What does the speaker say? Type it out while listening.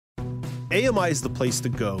AMI is the place to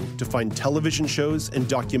go to find television shows and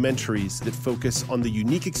documentaries that focus on the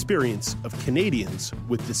unique experience of Canadians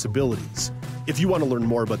with disabilities. If you want to learn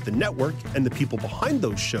more about the network and the people behind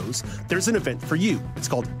those shows, there's an event for you. It's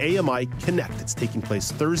called AMI Connect. It's taking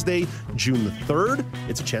place Thursday, June the 3rd.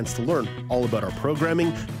 It's a chance to learn all about our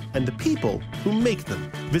programming and the people who make them.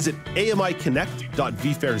 Visit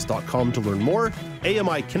amiconnect.vfairs.com to learn more.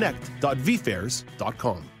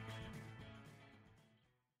 amiconnect.vfairs.com.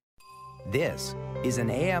 This is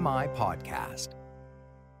an AMI podcast.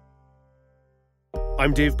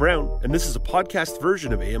 I'm Dave Brown, and this is a podcast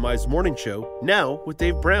version of AMI's Morning Show, Now with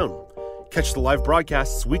Dave Brown. Catch the live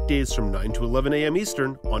broadcasts weekdays from 9 to 11 a.m.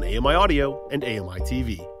 Eastern on AMI Audio and AMI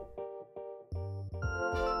TV.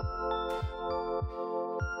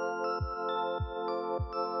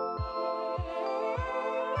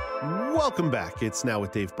 Welcome back. It's Now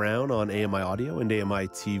with Dave Brown on AMI Audio and AMI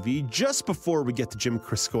TV. Just before we get to Jim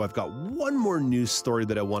Crisco, I've got one more news story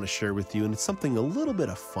that I want to share with you, and it's something a little bit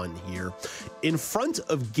of fun here. In front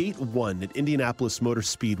of Gate 1 at Indianapolis Motor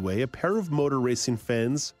Speedway, a pair of motor racing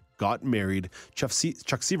fans got married. Chuck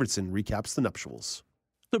Sievertson recaps the nuptials.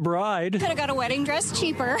 The bride could have got a wedding dress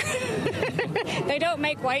cheaper. They don't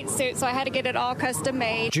make white suits, so I had to get it all custom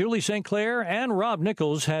made. Julie St. Clair and Rob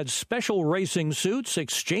Nichols had special racing suits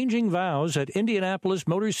exchanging vows at Indianapolis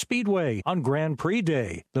Motor Speedway on Grand Prix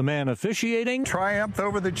Day. The man officiating triumphed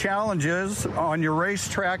over the challenges on your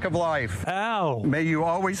racetrack of life. Ow. May you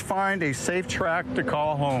always find a safe track to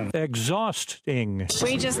call home. Exhausting.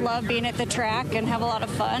 We just love being at the track and have a lot of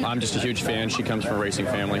fun. I'm just a huge fan. She comes from a racing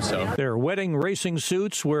family, so. Their wedding racing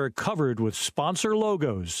suits were covered with sponsor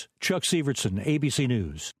logos. Chuck Sievertson, ABC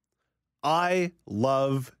News. I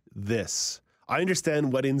love this. I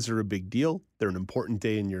understand weddings are a big deal. They're an important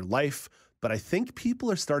day in your life, but I think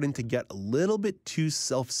people are starting to get a little bit too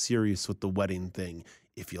self-serious with the wedding thing.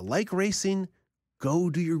 If you like racing,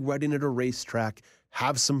 go do your wedding at a racetrack.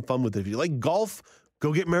 Have some fun with it. If you like golf,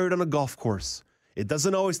 go get married on a golf course. It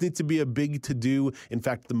doesn't always need to be a big to-do. In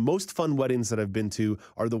fact, the most fun weddings that I've been to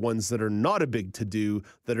are the ones that are not a big to-do,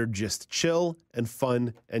 that are just chill and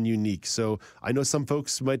fun and unique. So I know some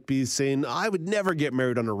folks might be saying, I would never get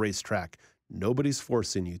married on a racetrack. Nobody's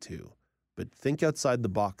forcing you to. But think outside the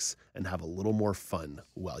box and have a little more fun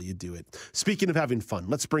while you do it. Speaking of having fun,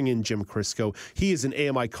 let's bring in Jim Crisco. He is an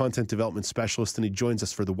AMI content development specialist, and he joins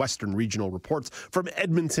us for the Western Regional Reports from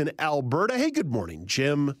Edmonton, Alberta. Hey, good morning,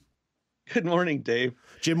 Jim. Good morning, Dave.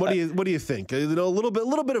 Jim, what do you think? You know, a little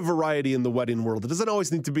bit of variety in the wedding world. It doesn't always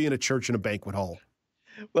need to be in a church and a banquet hall.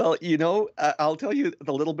 Well, you know, I'll tell you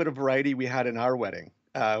the little bit of variety we had in our wedding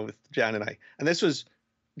with Jan and I. And this was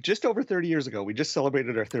just over 30 years ago. We just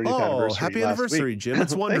celebrated our 30th anniversary. Oh, happy anniversary, Jim.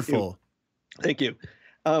 That's wonderful. Thank you.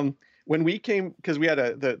 When we came, because we had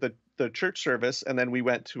the church service, and then we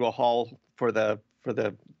went to a hall for the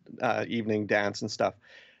evening dance and stuff.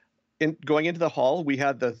 Going into the hall, we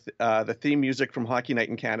had the theme music from Hockey Night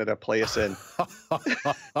in Canada play us in.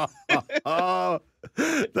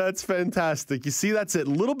 That's fantastic. You see, that's it.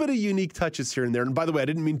 A little bit of unique touches here and there. And by the way, I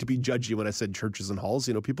didn't mean to be judgy when I said churches and halls.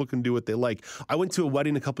 You know, people can do what they like. I went to a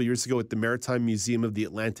wedding a couple of years ago at the Maritime Museum of the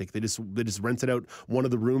Atlantic. They just rented out one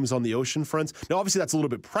of the rooms on the ocean fronts. Now, obviously, that's a little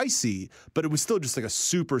bit pricey, but it was still just like a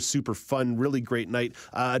super, super fun, really great night.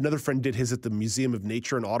 Another friend did his at the Museum of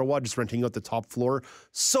Nature in Ottawa, just renting out the top floor.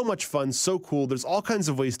 So much fun, so cool. There's all kinds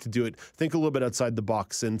of ways to do it. Think a little bit outside the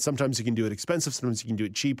box. And sometimes you can do it expensive, sometimes you can do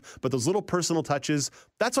it cheap. But those little personal touches,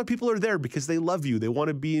 that's why people are there, because they love you. They want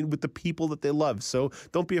to be with the people that they love. So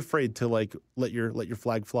don't be afraid to let your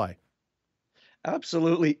flag fly.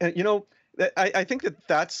 Absolutely. And you know, I think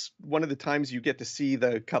that's one of the times you get to see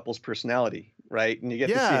the couple's personality, right? And you get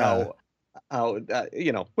to see how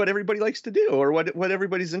you know, what everybody likes to do or what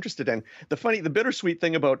everybody's interested in. The bittersweet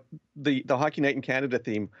thing about the Hockey Night in Canada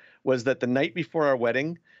theme was that the night before our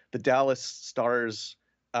wedding, the Dallas Stars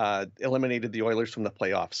eliminated the Oilers from the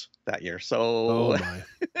playoffs that year. So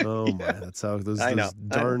oh my, that's how those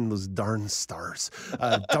darn Stars.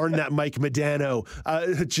 Darn that Mike Modano.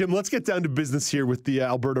 Jim, let's get down to business here with the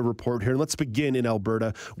Alberta report here. And let's begin in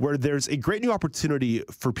Alberta, where there's a great new opportunity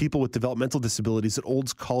for people with developmental disabilities at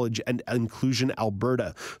Olds College and Inclusion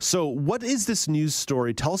Alberta. So what is this news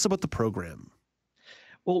story? Tell us about the program.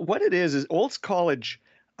 Well, what it is Olds College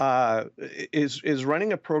is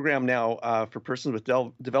running a program now for persons with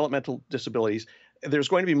developmental disabilities. There's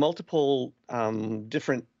going to be multiple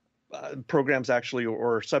different programs actually,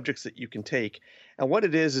 or subjects that you can take. And what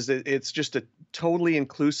it is that it's just a totally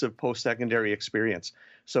inclusive post-secondary experience.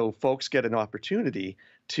 So folks get an opportunity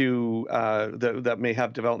to that may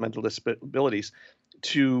have developmental disabilities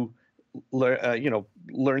to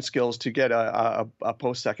learn skills to get a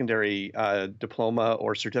post-secondary diploma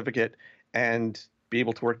or certificate and be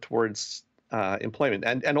able to work towards employment.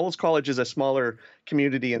 And Olds College is a smaller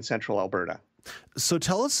community in central Alberta. So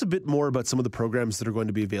tell us a bit more about some of the programs that are going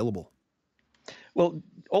to be available. Well,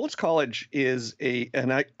 Olds College is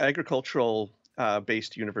an agricultural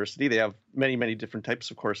based university. They have many, many different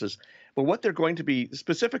types of courses. But what they're going to be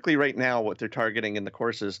specifically right now, what they're targeting in the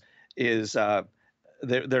courses is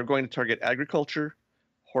they're going to target agriculture,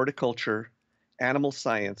 horticulture, animal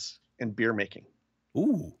science, and beer making.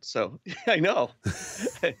 Ooh. So I know.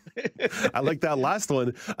 I like that last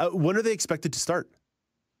one. When are they expected to start?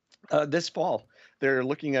 This fall. They're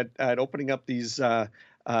looking at opening up this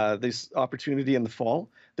opportunity in the fall.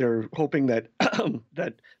 They're hoping that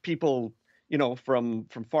that people, from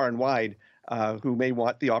far and wide, who may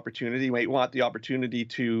want the opportunity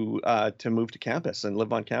to move to campus and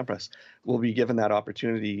live on campus, will be given that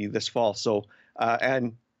opportunity this fall. So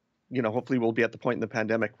and hopefully we'll be at the point in the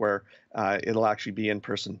pandemic where it'll actually be in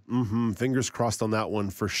person. Mm-hmm. Fingers crossed on that one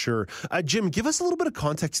for sure. Jim, give us a little bit of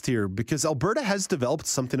context here, because Alberta has developed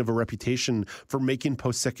something of a reputation for making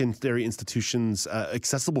post-secondary institutions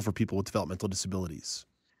accessible for people with developmental disabilities.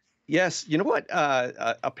 Yes. You know what?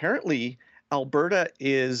 Apparently, Alberta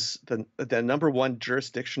is the number one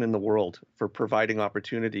jurisdiction in the world for providing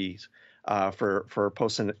opportunities for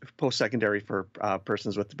post-secondary for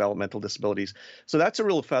persons with developmental disabilities. So that's a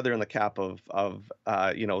real feather in the cap of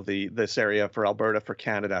this area for Alberta, for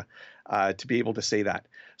Canada, to be able to say that.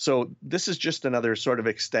 So this is just another sort of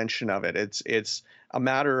extension of it. It's a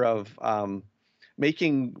matter of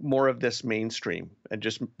making more of this mainstream and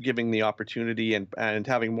just giving the opportunity and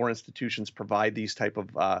having more institutions provide these type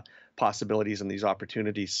of possibilities and these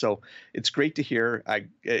opportunities. So it's great to hear.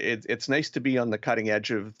 It's nice to be on the cutting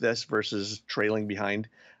edge of this versus trailing behind.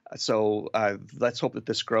 So let's hope that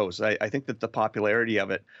this grows. I think that the popularity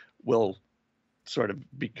of it will sort of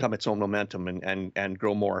become its own momentum and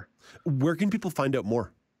grow more. Where can people find out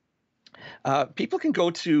more? People can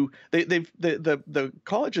go to the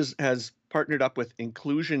college has partnered up with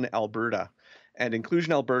Inclusion Alberta, and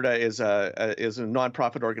Inclusion Alberta is a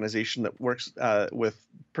nonprofit organization that works with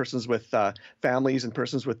persons with families and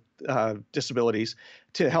persons with disabilities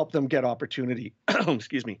to help them get opportunity.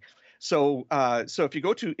 Excuse me. So if you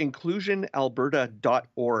go to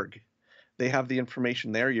inclusionalberta.org, they have the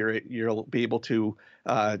information there. You'll be able to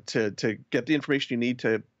get the information you need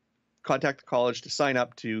to contact the college, to sign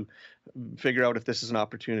up, to figure out if this is an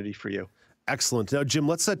opportunity for you. Excellent. Now, Jim,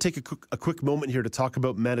 let's take a quick moment here to talk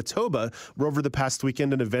about Manitoba, where over the past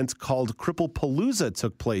weekend, an event called Cripple-Palooza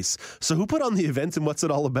took place. So who put on the event and what's it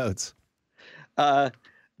all about?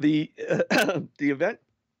 The event,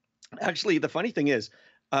 actually, the funny thing is,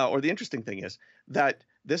 or the interesting thing is, that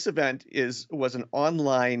this event was an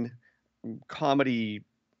online comedy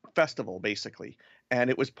festival, basically. And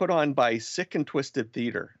it was put on by Sick and Twisted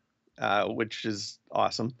Theater, which is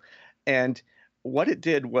awesome. And what it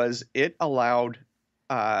did was it allowed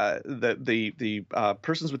the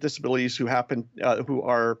persons with disabilities who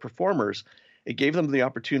are performers, it gave them the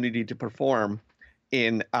opportunity to perform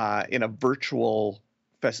in a virtual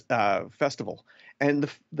festival. And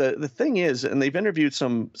the thing is, and they've interviewed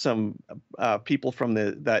some people from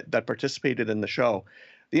that participated in the show.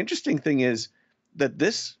 The interesting thing is that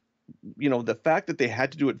this, the fact that they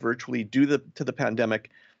had to do it virtually due to the pandemic,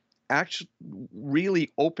 actually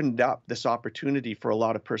really opened up this opportunity for a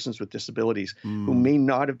lot of persons with disabilities who may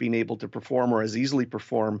not have been able to perform or as easily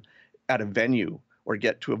perform at a venue or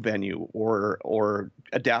get to a venue or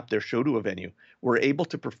adapt their show to a venue. Were able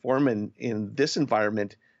to perform in this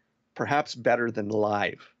environment perhaps better than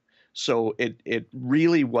live. So it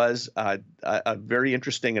really was a very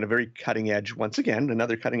interesting and a very cutting edge, once again,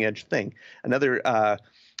 another cutting edge thing, another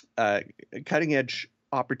cutting edge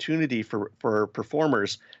opportunity for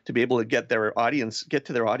performers to be able to get to their audience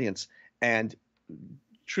and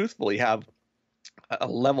truthfully have a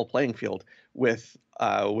level playing field with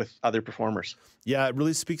other performers. Yeah, it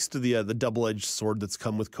really speaks to the double-edged sword that's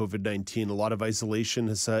come with COVID-19. A lot of isolation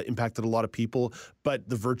has impacted a lot of people, but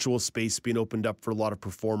the virtual space being opened up for a lot of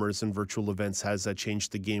performers and virtual events has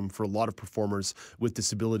changed the game for a lot of performers with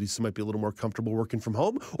disabilities who might be a little more comfortable working from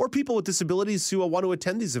home, or people with disabilities who want to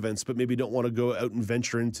attend these events but maybe don't want to go out and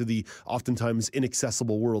venture into the oftentimes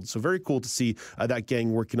inaccessible world. So very cool to see that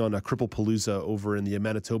gang working on a Cripple-Palooza over in the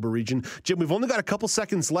Manitoba region. Jim, we've only got a couple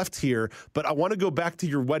seconds left here, but I want to go back to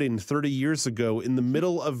your wedding 30 years ago in the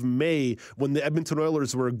middle of May when the Edmonton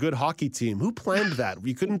Oilers were a good hockey team. Who planned that?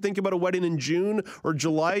 You couldn't think about a wedding in June or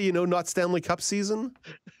July, not Stanley Cup season?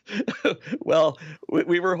 Well,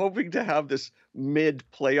 we were hoping to have this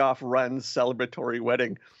mid-playoff run celebratory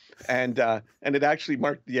wedding. And it actually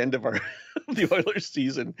marked the end of the Oilers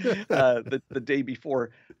season the day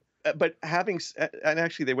before. But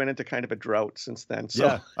actually they went into kind of a drought since then. So.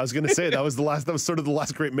 Yeah, I was going to say that was sort of the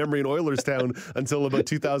last great memory in Oilers town until about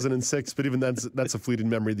 2006. But even that's a fleeting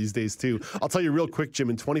memory these days too. I'll tell you real quick,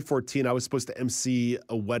 Jim. In 2014, I was supposed to MC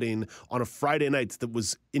a wedding on a Friday night that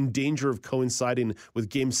was in danger of coinciding with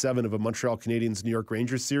Game 7 of a Montreal Canadiens New York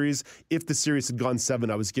Rangers series. If the series had gone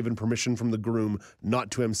 7, I was given permission from the groom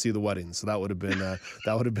not to MC the wedding. So that would have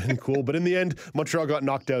been cool. But in the end, Montreal got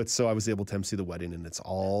knocked out, so I was able to MC the wedding, and it's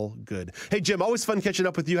all good. Hey, Jim, always fun catching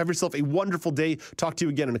up with you. Have yourself a wonderful day. Talk to you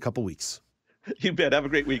again in a couple weeks. You bet. Have a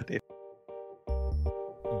great week, Dave.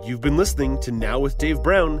 You've been listening to Now with Dave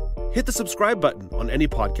Brown. Hit the subscribe button on any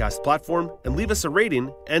podcast platform and leave us a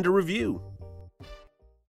rating and a review.